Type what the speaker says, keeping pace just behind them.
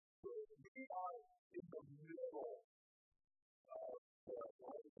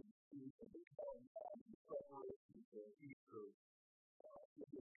preparation for Easter,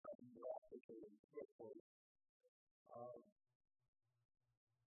 is coming rapidly and quickly.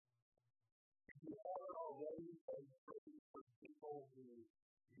 If you haven't already, pray for people who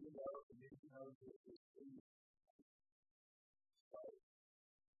you know that this week starts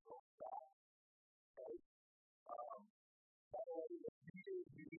so fast, right? By the way, if you didn't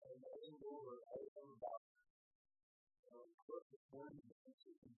do a name over about Christmas morning,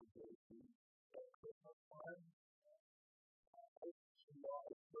 at Christmas time, I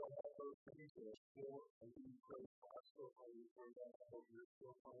still have those things that are still a really great pastor for them. I hope you're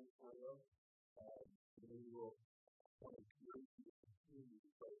still praying for them. And we will want to encourage you to continue to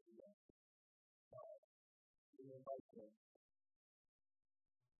pray for them. We invite them.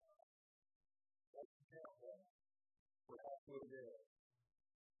 Let's count them. We're halfway there.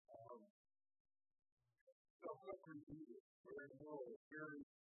 So let's review this. We're going to go a series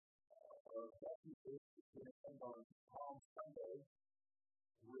of messages on Palm Sunday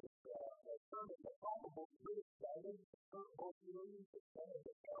with a sermon that probably really excited. Hopefully, it's kind of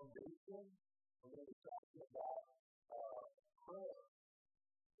the foundation. We're going to be talking about prayer,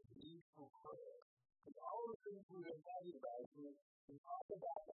 the need for prayer. And all the things we've been talking about, we talk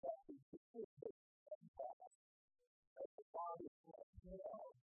about the fact that this is the impact that the body has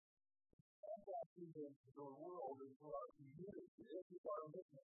now. Impacting the world and for our community. This is our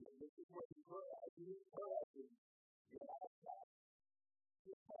mission. This is what we pray at. We pray at the outside.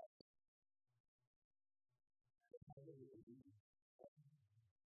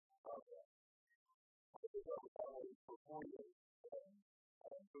 Before you,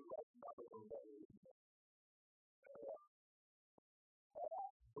 and do like another one that is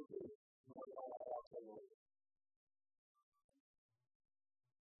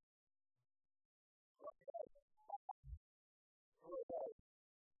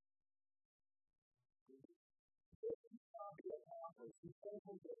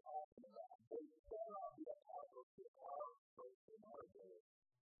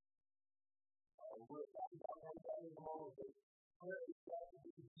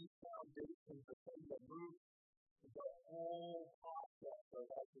the whole process of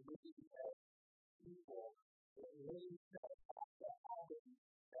activity of people that really set up the habit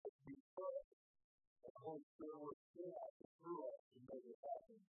as we pray. The Holy Spirit will still have to through us to make it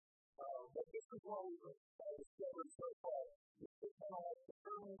happen. But this is what we've discovered so far. This is kind of like the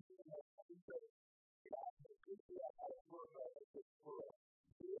first thing that we say,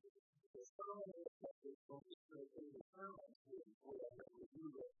 the sermon is that the Holy Spirit is the sermon is whatever we do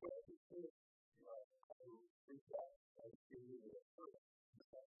with it.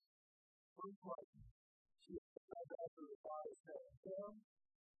 First one, she said after the Father said him,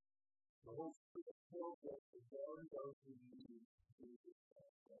 the Holy Spirit fills us with very those who need Jesus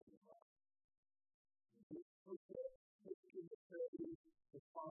Christ as their life. This is the faith, the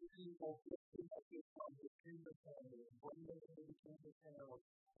Father people, disconnected from the kingdom family, and bring them into the kingdom family.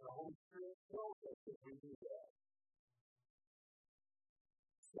 The Holy Spirit fills us as we do that.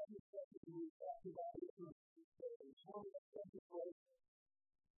 Second step is we talk about this is one of the second ways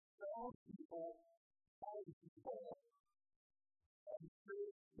all people, and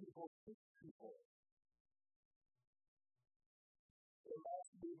spirit people, teach people. The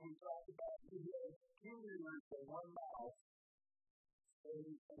last week we talked about two leaders and one mouth,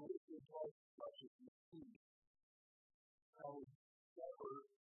 and this is what touches the seed. How we discover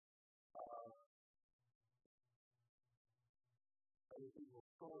other people's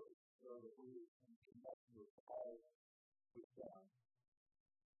stories so that we can connect with all with them.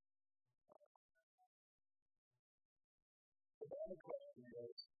 The question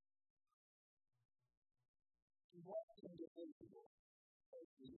is, what individual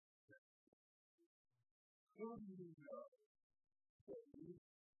who do you know that needs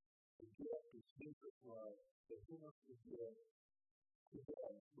to get the secret love that he wants to give to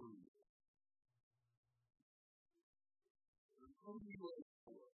them through you? Who do you look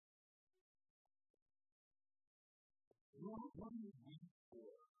for? Who do you weep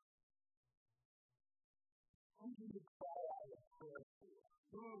for? Who do you cry out in prayer for?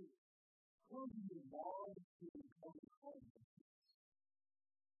 Who do you long to become close to?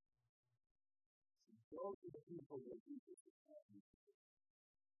 Those are the people that Jesus is talking to.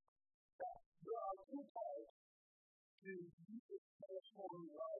 There are two types to Jesus transforming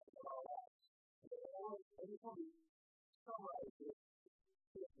lives in our lives. Everybody summarize this.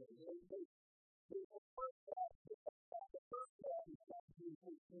 There's the first step. The first step is that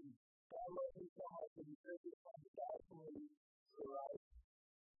Jesus is I love you so much and you take it from the God for me so I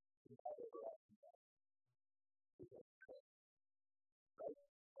can have it right. Right?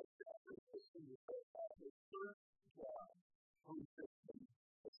 I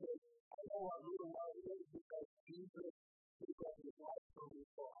know I really want to live because Jesus gave up his life for me,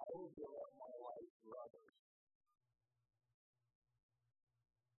 so I will give up my life for others.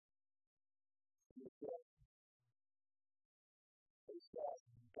 It's that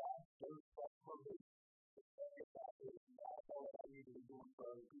God does that for me. That is not all I need to be doing for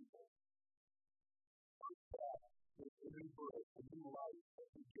other people. That is a new birth, a new life that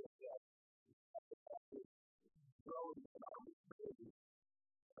we get that. That is growing in our maturity,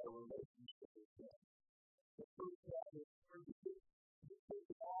 our relationship with Him. The first step is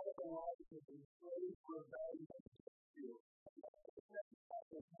all of the life is enslaved for value against you. The second step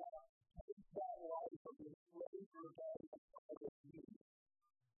is not take that life of enslaved for value against you.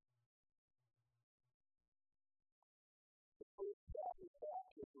 The first step is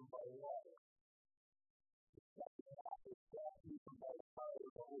baptism by water. The second step is baptism by fire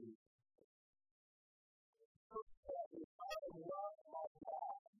of the Holy Spirit. The first step is I love my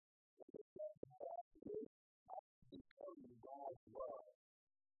God. The second step is I become God's love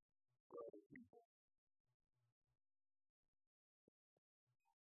for other people.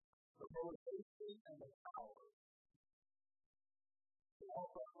 The motivation and the power. All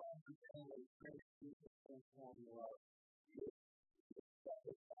of our understanding of grace is the transform love. That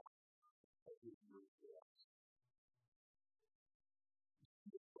is what we do for us.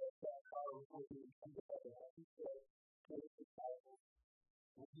 That powerful thing comes together. He said, to the disciples,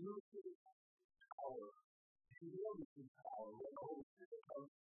 when you receive power, humility power, when the Holy Spirit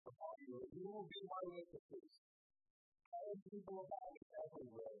comes upon you, you will be my witnesses. Telling people about it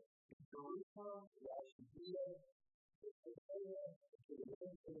everywhere. In Jerusalem, throughout Judea, Samaria, to the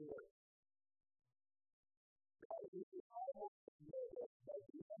ends of the earth. God is the Bible to know that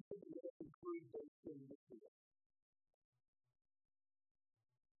the end of the earth includes those things that we do.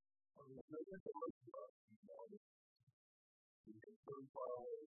 On the greatest of our God, we know that we can so far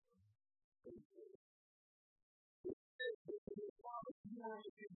away from faithful. This is a promise. You will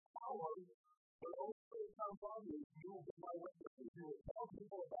receive power, but also come from you. You will be my witnesses. You will tell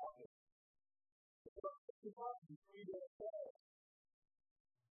people about it. It's about the freedom of God.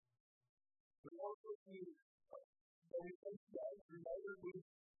 We also see that we think that whenever we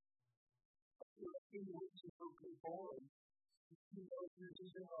see which is so conformed, we know through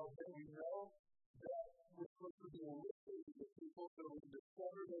season of that we know that we're supposed to be listening to people so we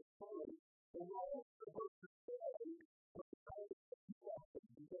discover their story. And we're also supposed to say what the kind of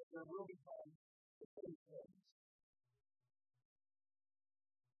things because there will be times to say things.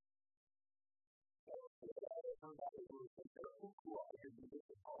 So, somebody will say, oh, cool, I can do this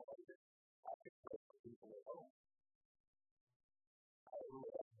at home. I can pray for people at home. I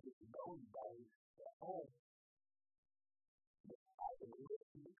really have to get to know anybody at home. I can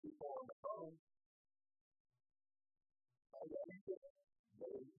listen to people on the phone. I got to get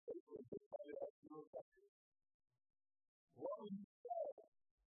very safely to try to ask you a question. What would you say?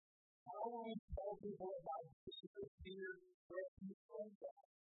 How will we tell people about Jesus here where He sent us?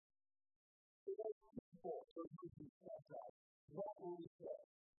 To those people for whom He sent us, what will we say?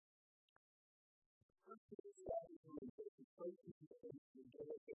 First thing is that we believe that the places we go to give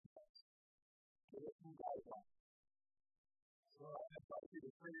us a test. Give us some guidelines. So I invite you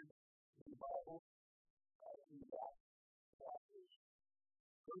to turn the Bible to that passage.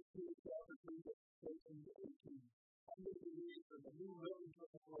 First Peter chapter 3, verses 13 to 18. I'm going to read from the New Living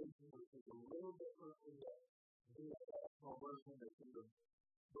Translation, which is a little different from the International Version that's in the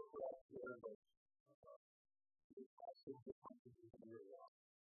book right there, but it's also different from the area.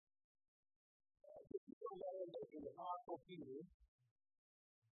 This is a letter that the Apostle Peter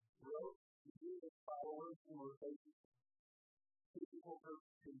wrote to his followers who were facing physical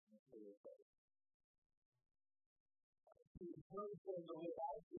persecution for their faith. He encouraged them to live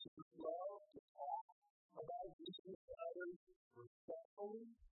out Jesus' love, to talk about Jesus to others respectfully,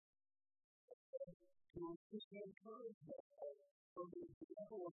 and to receive encouragement from the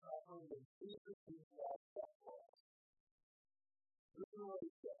example of suffering that Jesus himself set for us. Listen to what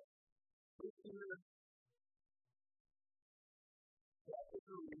he said. This Peter chapter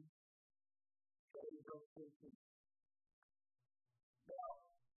 3, starting verse 15. Now,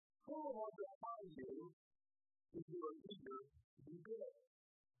 who will want to find you if you are eager to be good?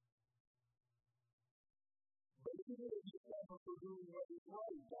 But even if you suffer for doing what is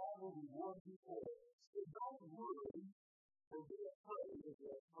right, God will reward you for it. So don't worry or be afraid of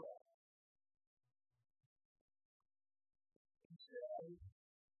your threat. Instead,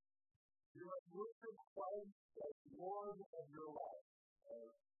 you're at work of Christ as Lord of your life.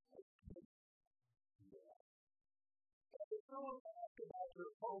 If someone asks about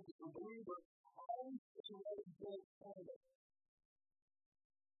your hope as a believer, I'm already built Canada.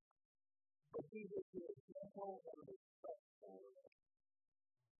 But Jesus is an example of a respectful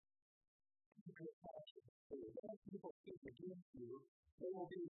compassion. When people speak against you, they will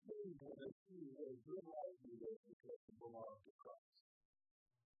be ashamed when they see what a good life you live because you belong to Christ.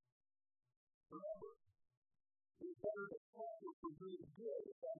 Remember, it's better to suffer for doing good,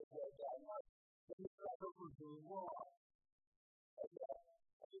 if that is what God wants, than to suffer for doing wrong. And yet,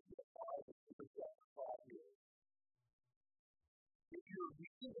 I think the Bible is a justified here. If you're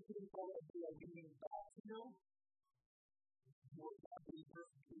reading the people that you are being back to you, you are not being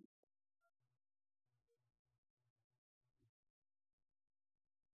persecuted.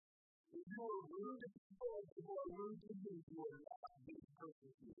 If you are rude to people and people are rude to you, you are not being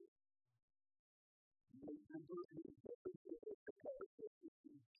persecuted. You are being persecuted because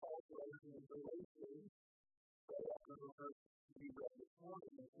you talk about it in relation. So after the verse we read this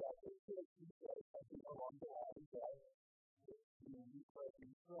morning, in chapter 6, he says something along the lines of, you pray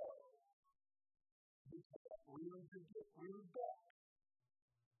and so. You can't really get rude back.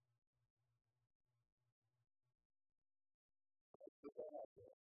 That's the bad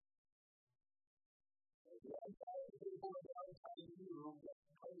thing. The outside people and the outside you,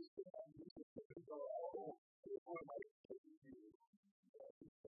 understand you can go, oh, people might take you.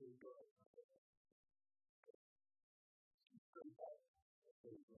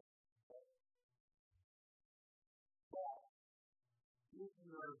 If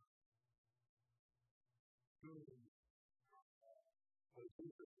you're doing what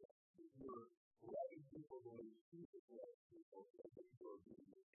Jesus said, if you're letting people believe Jesus loves people, then you are being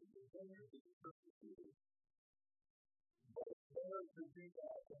persecuted. But it's better to do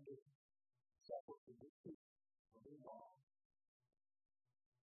that than to suffer for the truth of the law.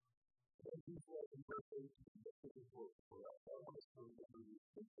 And he said in verse 18, that this is what for us. I want us to remember these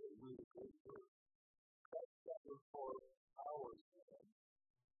things that really good for us. Christ suffered for our sin.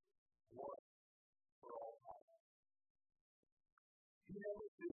 Once for all time. He never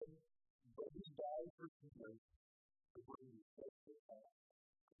sinned, but he died for sinners to bring you safe to God.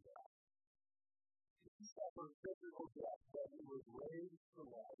 He suffered physical death, but he was raised to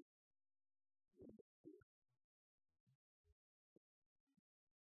life in the Spirit.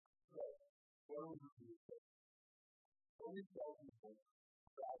 So, what do we do? When we tell people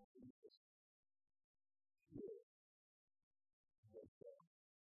about Jesus, here,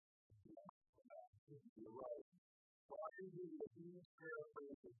 you're right. Why do we use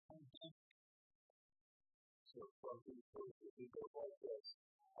paraphrase and so from these verses, it goes like this.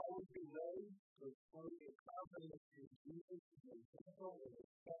 I would be ready to explain the confidence in Jesus in a gentle and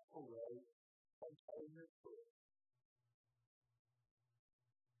respectful way and tell your truth.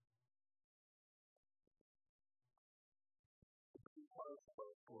 Two parts of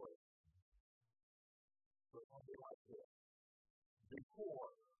our story. But something like this.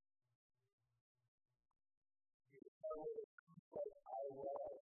 Before, you tell it like I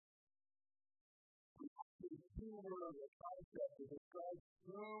was. You were the concept to describe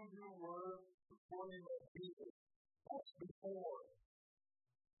who you were before you met Jesus. That's before.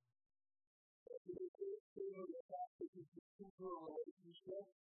 It is the fact that you can enter a relationship,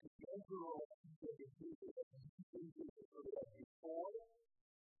 you enter a relationship with Jesus, and you can do it before,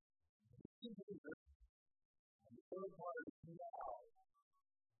 you can do it, and the third part is now.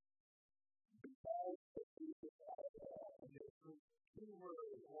 Because of Jesus and it's the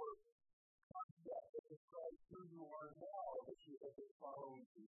keyword or concept that describes who you are now, which is that you're following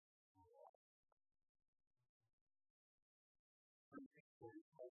Jesus.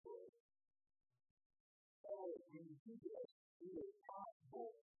 When you do this, it is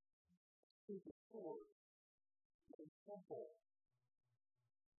possible to the sword and simple.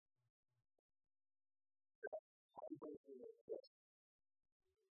 How do you do this?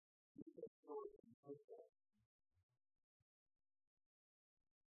 You can sword and simple.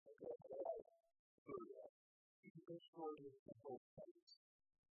 You can sword and simple things.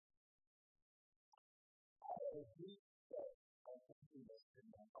 I have a deep set of emptiness in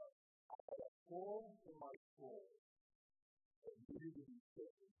my heart. I have a hole in my soul that needed to be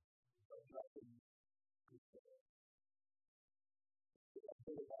filled, but nothing to fill. I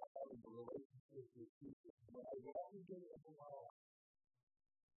think about having a relationship with Jesus. When I walk into my life,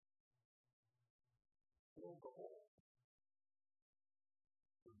 fill the hole.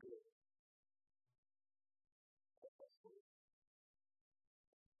 For good. That's good.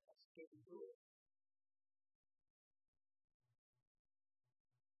 That's good to do it.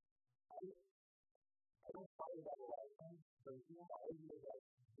 I don't find that a lot of times, but you know, I know that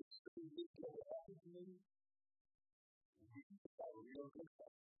it's pretty good to have happened to me. It's a real good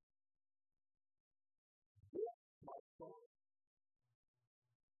thing.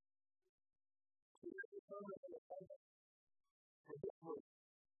 different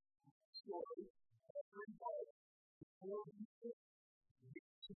story, every part, before Jesus,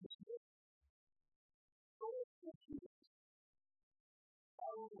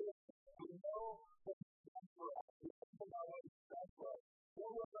 we know that for us,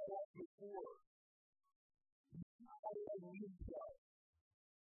 what was I like before? How did I leave God?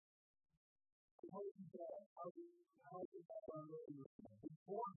 How did God? How did God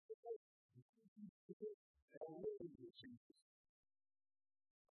before and living with Jesus?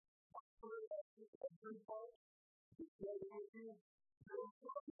 Every part, before you,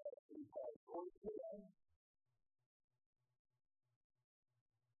 every part, or today,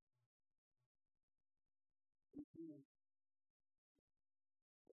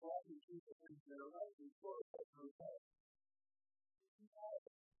 Jesus in their life before every part.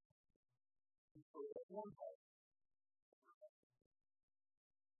 So that's one part.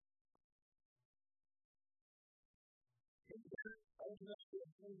 I just get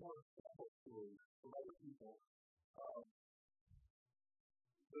a few more examples for other people.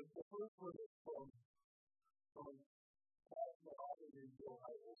 The first one is from the author named Bill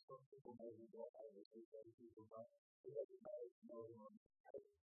Hybels. Some people know who Bill Hybels is. Other people don't. He doesn't know him.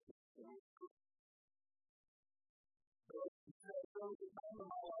 So there was a time in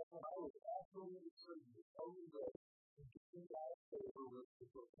my life when I was absolutely certain that the only way to get out of favor was to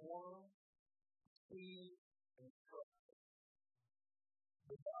perform, see, and trust.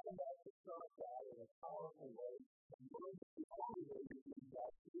 The bottom line is not God in a powerful way. And one of the only ways to do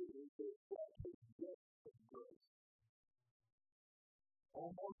that is to accept His gift of grace.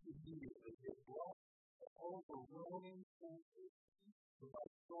 Almost immediately, it brought an overwhelming sense of peace to my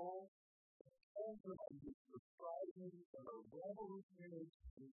soul, and the surprising and a revolutionary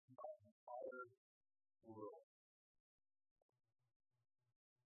change in my entire world.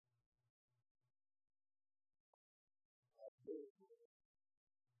 What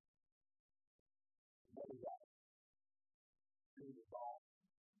is that?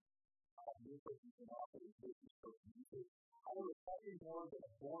 I was nothing more than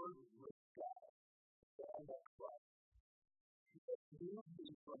a born rich guy. And that's right. He moved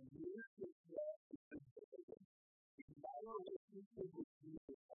me from years to years to significance. My relationship with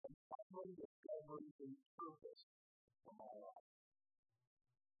Jesus and finally discovered the purpose of my life.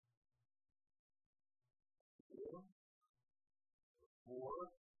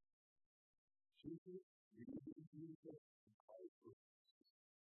 Or, Jesus, Jesus,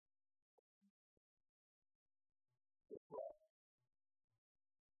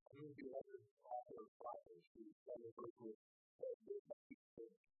 the other author of Bibles who celebrate with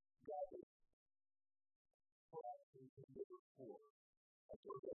God is Christ in the poor. That's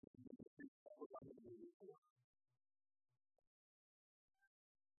what that means. That's what I'm going to do for.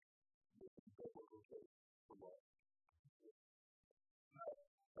 This is biblical faith for life.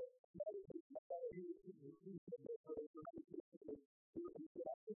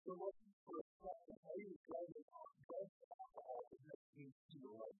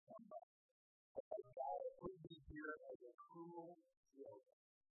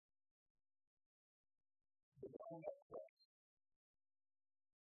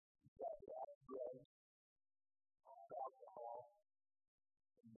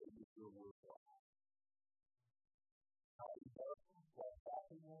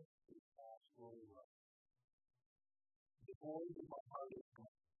 Always in my heart is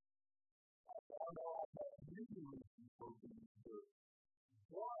I found out that many reasons for being good.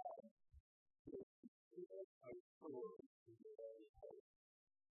 One is because I story is very hard.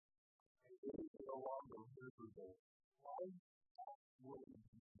 It is no longer miserable. I'm willing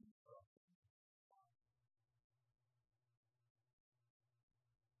to be trusted.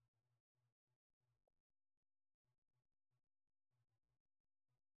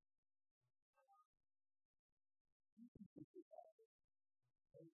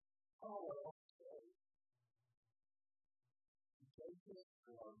 Oh, Jesus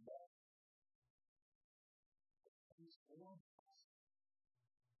or not. He's born.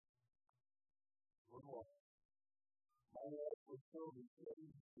 My life was so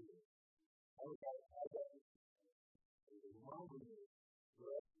changed here. I got lonely to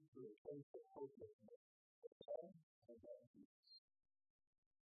a place of hopelessness. And then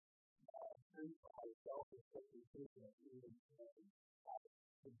I think myself as a physician even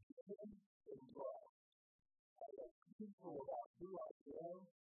forgiven and loved. I am peaceful about who I am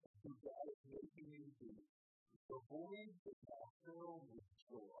and who God is making me be. The void is now filled with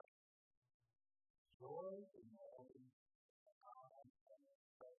joy. Joy in knowing God and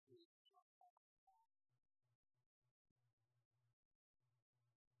precious.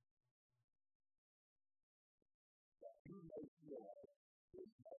 That you may feel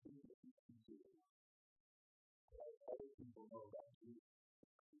people know about Jesus.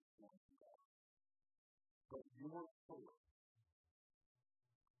 But your story,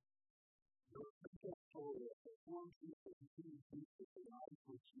 your simple story of the forms you can see Jesus in life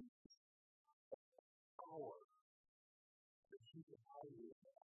with Jesus, power that you can hide in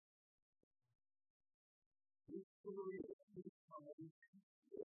that. This story of his time is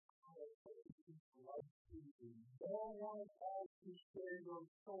power that you can life Jesus. No one else can share your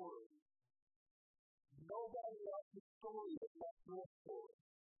story. Nobody else's story is like your story.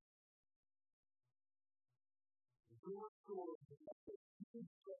 Your story is like a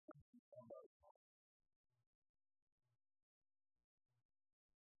huge difference in somebody's life.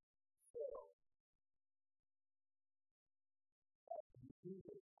 So, you do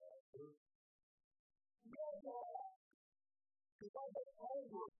this, Pastor. No, because I'm a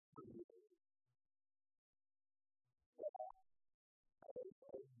over for you.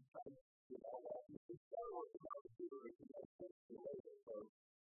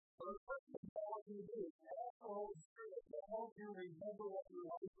 The first thing I want you to do is ask the Holy Spirit to help you remember what your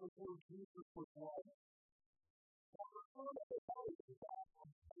life before Jesus was like. The first thing I want you to do is ask the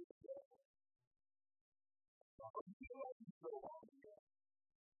Holy Spirit. Don't feel like you go on again.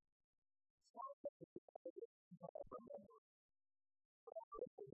 Stop thinking about it. You might remember. Stop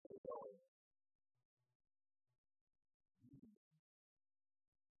thinking about it going.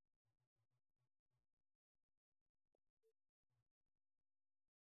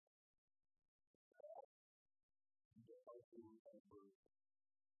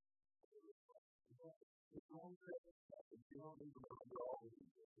 You don't need to remember all of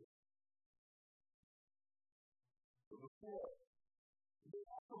these things. So before, you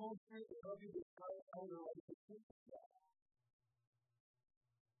ask the Holy Spirit to help you describe how your life is thinking about.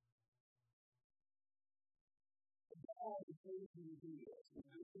 All the things you do this, and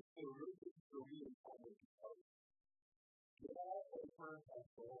this is the reason for me and Paul because get out of front of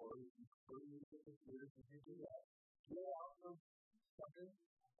the Lord and bring you to the Spirit and you do that. Get out of something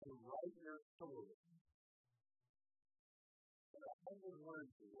and write your story. And 100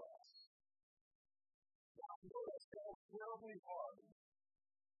 words or less. Now, I know that sounds terribly hard.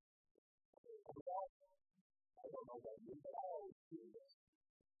 I don't know what you but I always do this.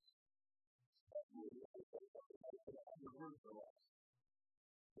 100 words or less.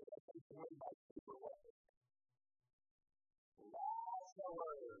 That's one of my favorite weapons. Lots of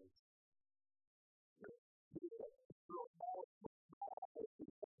words.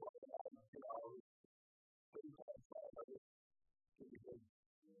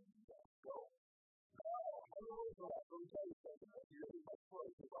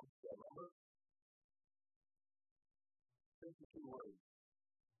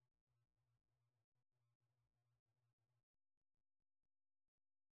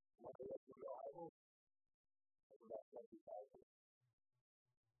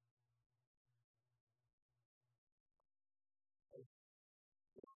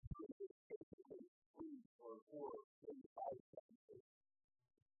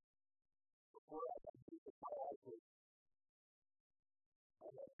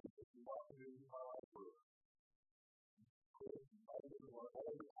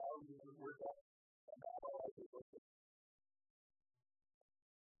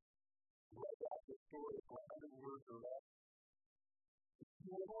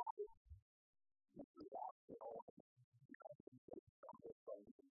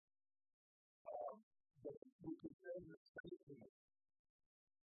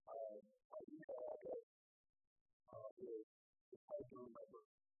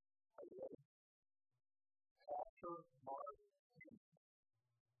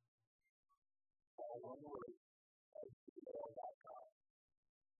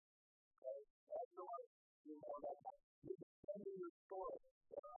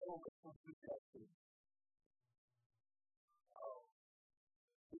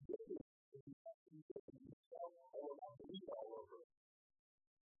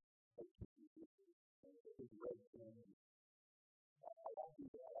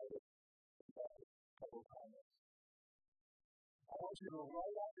 I want you to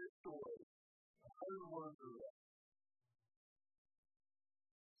write out your story. 100 words or less.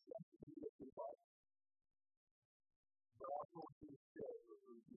 But I want you to share it with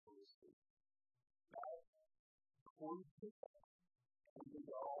other people to see. Now, before you do that, you need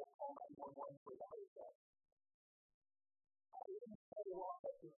to all call 911 for that effect. I didn't say what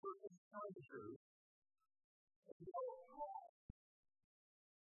the person tells you. And you go,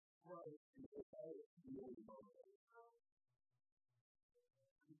 right, because I really know that.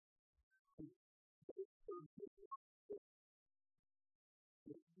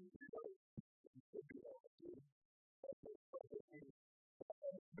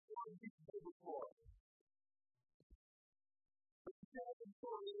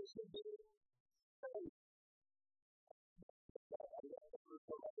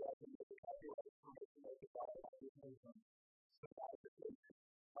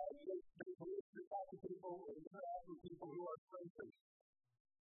 People interact with people who are strangers.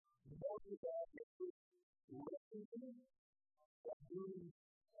 Most of that is listening and doing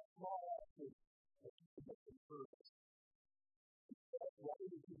small actions of service. That's why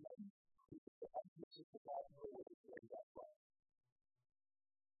we do that. That's just the possible way to say that way.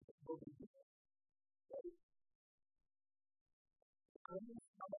 Coming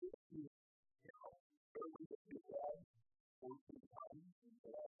somebody to early to be glad or to come and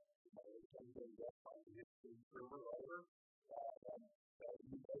that can be that kind of history further over.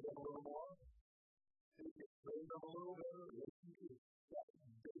 You know them a little more. You get to know them a little better.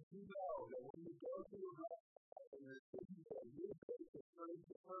 Did you know that when you go to a restaurant and you're sitting there, you're going to serve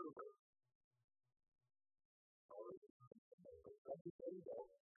the server? Or everybody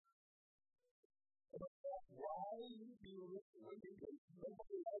else. Why you do it when you get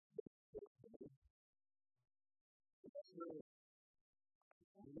nobody else does it? That's really,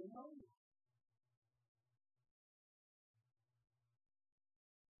 you know.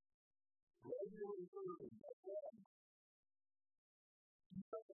 Regularly serving, that's right.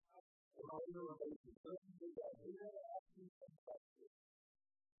 On a regular basis, doesn't do that. They never ask you some questions.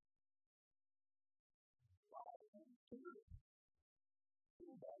 Why?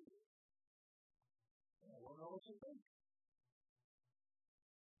 I don't know what you think.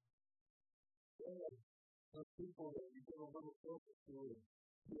 Those people that you get a little closer to,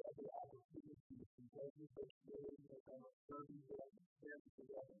 you have the opportunity to compare your experience with them, serving them, sharing with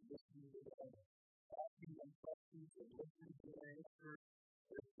them, listening to them, asking them questions and listening to their answers.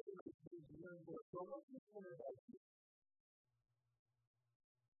 There's so much more about you.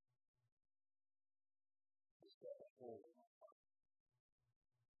 Just that whole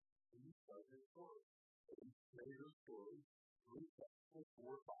you start your story. You share your story, 3 sentences, 4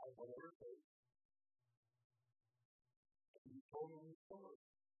 or 5, whatever it is. You told them your story.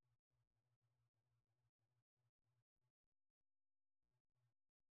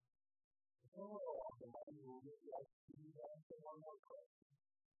 The money will get you out to do that and one more question.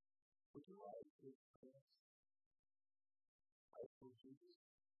 Would you like to experience life with Jesus?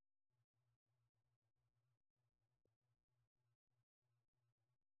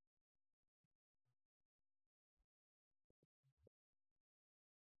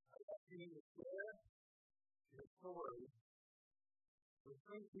 In the prayer, the story, the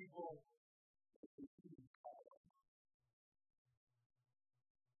 3 people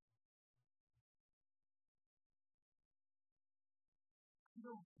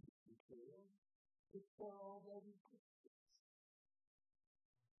it's already okay.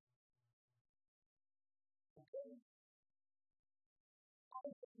 I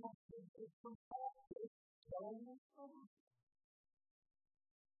just want to get some practice telling the story.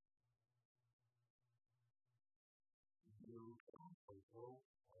 You can go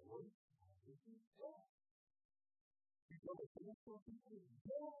forward. You go to the people.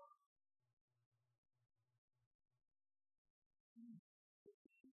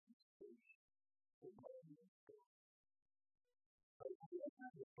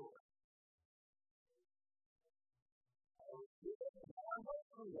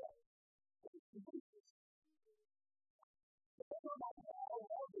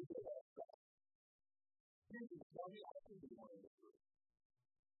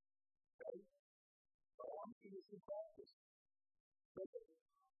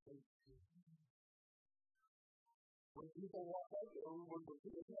 When people walk out there, when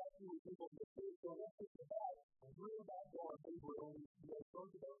people talk to people, don't have to think about it. And we're about going to be only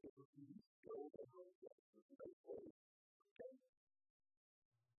talked about it for 2 weeks ago.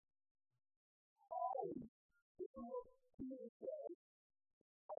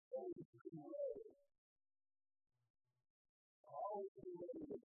 Always be ready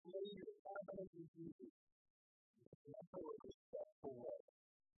to play your confidence in Jesus. That's a respectful way.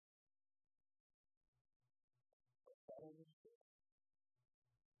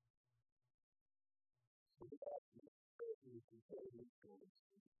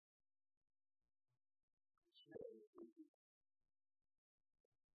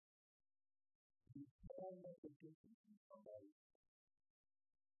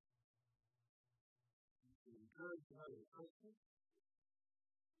 Encourage another person.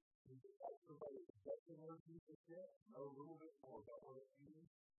 Somebody that doesn't know Jesus yet, know a little bit more about what it means.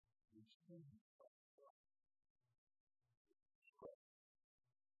 You should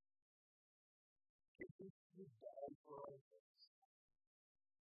died for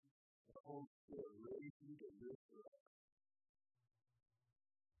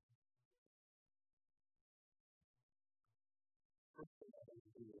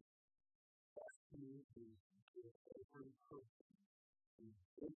is that every person in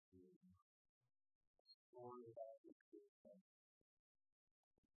this room story about existence.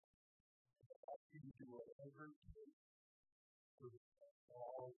 I can do whatever it takes to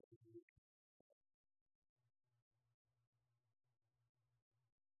all of you.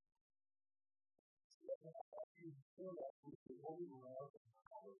 I can feel that with the only love and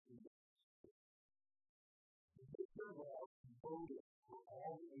power in the picture love devoted for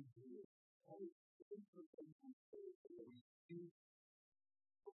all they do. All the things that we say that we see.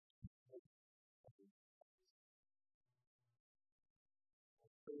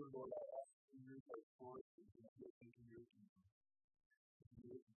 So Lord, I ask you to pour it into your kingdom.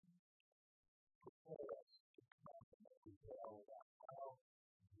 Prepare us to confidently tell about how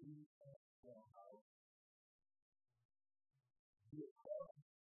we can know how we are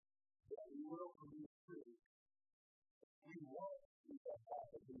that we will believe true. We want to be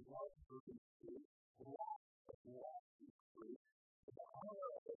happy. We want to be true. We want to be true. The honor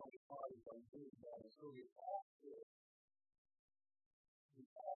of the Holy Father by doing that is so we all feel. We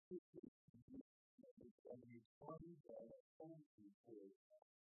all feel and we turn and thank you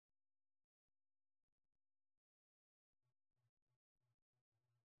for